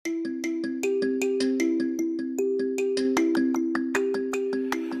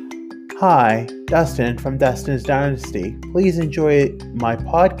Hi, Dustin from Dustin's Dynasty. Please enjoy my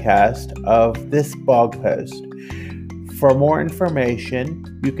podcast of this blog post. For more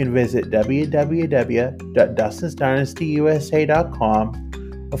information, you can visit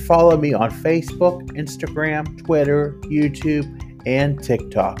www.dustinsdynastyusa.com or follow me on Facebook, Instagram, Twitter, YouTube, and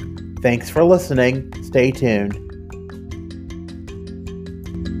TikTok. Thanks for listening. Stay tuned.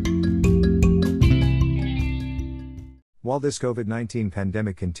 While this COVID-19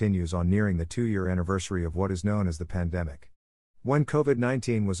 pandemic continues on nearing the 2-year anniversary of what is known as the pandemic. When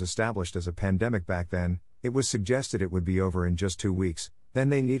COVID-19 was established as a pandemic back then, it was suggested it would be over in just 2 weeks, then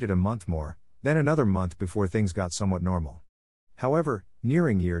they needed a month more, then another month before things got somewhat normal. However,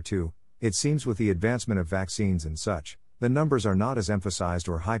 nearing year 2, it seems with the advancement of vaccines and such, the numbers are not as emphasized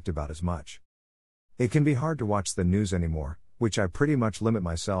or hyped about as much. It can be hard to watch the news anymore, which I pretty much limit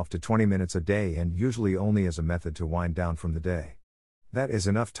myself to 20 minutes a day and usually only as a method to wind down from the day. That is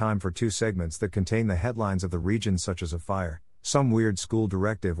enough time for 2 segments that contain the headlines of the region, such as a fire, some weird school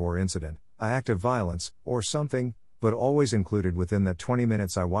directive or incident, an act of violence, or something, but always included within that 20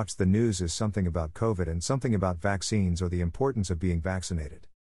 minutes I watch the news is something about COVID and something about vaccines or the importance of being vaccinated.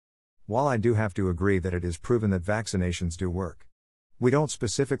 While I do have to agree that it is proven that vaccinations do work, we don't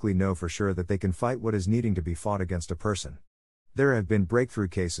specifically know for sure that they can fight what is needing to be fought against a person. There have been breakthrough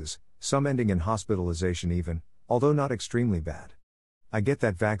cases, some ending in hospitalization even, although not extremely bad. I get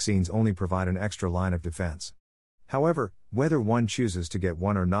that vaccines only provide an extra line of defense. However, whether one chooses to get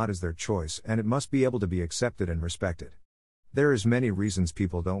one or not is their choice, and it must be able to be accepted and respected. There is many reasons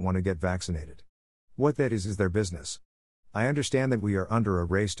people don't want to get vaccinated. What that is their business. I understand that we are under a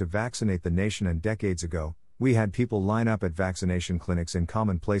race to vaccinate the nation, and decades ago, we had people line up at vaccination clinics in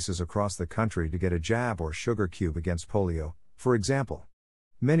common places across the country to get a jab or sugar cube against polio, for example.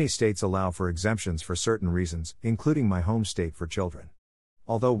 Many states allow for exemptions for certain reasons, including my home state for children.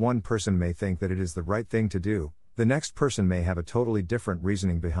 Although one person may think that it is the right thing to do, the next person may have a totally different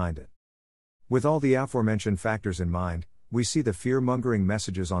reasoning behind it. With all the aforementioned factors in mind, we see the fear-mongering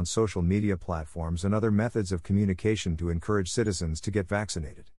messages on social media platforms and other methods of communication to encourage citizens to get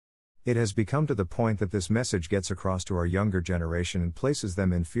vaccinated. It has become to the point that this message gets across to our younger generation and places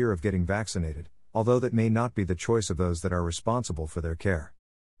them in fear of getting vaccinated, although that may not be the choice of those that are responsible for their care.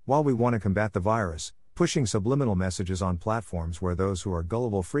 While we want to combat the virus, pushing subliminal messages on platforms where those who are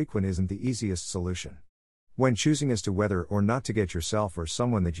gullible frequent isn't the easiest solution. When choosing as to whether or not to get yourself or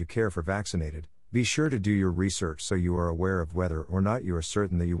someone that you care for vaccinated, be sure to do your research so you are aware of whether or not you are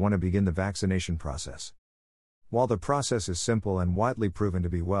certain that you want to begin the vaccination process. While the process is simple and widely proven to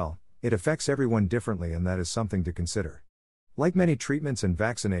be well, it affects everyone differently, and that is something to consider. Like many treatments and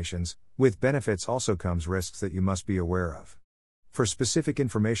vaccinations, with benefits also comes risks that you must be aware of. For specific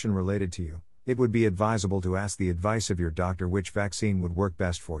information related to you, it would be advisable to ask the advice of your doctor which vaccine would work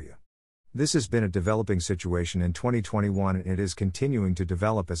best for you. This has been a developing situation in 2021, and it is continuing to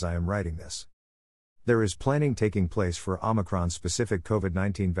develop as I am writing this. There is planning taking place for Omicron-specific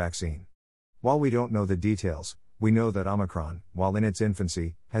COVID-19 vaccine. While we don't know the details, we know that Omicron, while in its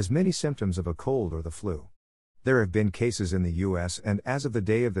infancy, has many symptoms of a cold or the flu. There have been cases in the US, and as of the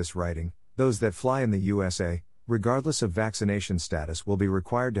day of this writing, those that fly in the USA, regardless of vaccination status, will be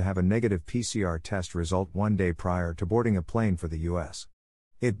required to have a negative PCR test result 1 day prior to boarding a plane for the US.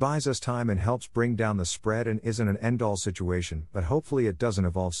 It buys us time and helps bring down the spread and isn't an end-all situation, but hopefully it doesn't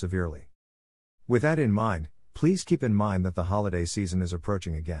evolve severely. With that in mind, please keep in mind that the holiday season is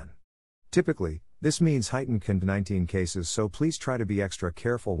approaching again. Typically, this means heightened COVID-19 cases, so please try to be extra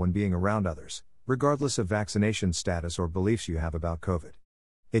careful when being around others, regardless of vaccination status or beliefs you have about COVID.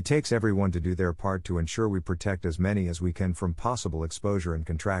 It takes everyone to do their part to ensure we protect as many as we can from possible exposure and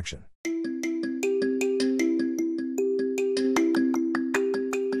contraction.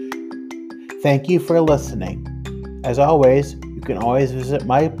 Thank you for listening. As always, you can always visit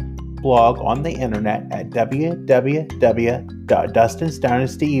my blog on the internet at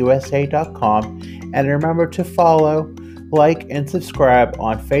www.dustinsdynastyusa.com, and remember to follow, like, and subscribe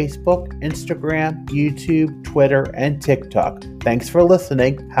on Facebook, Instagram, YouTube, Twitter, and TikTok. Thanks for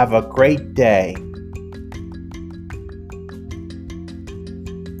listening. Have a great day.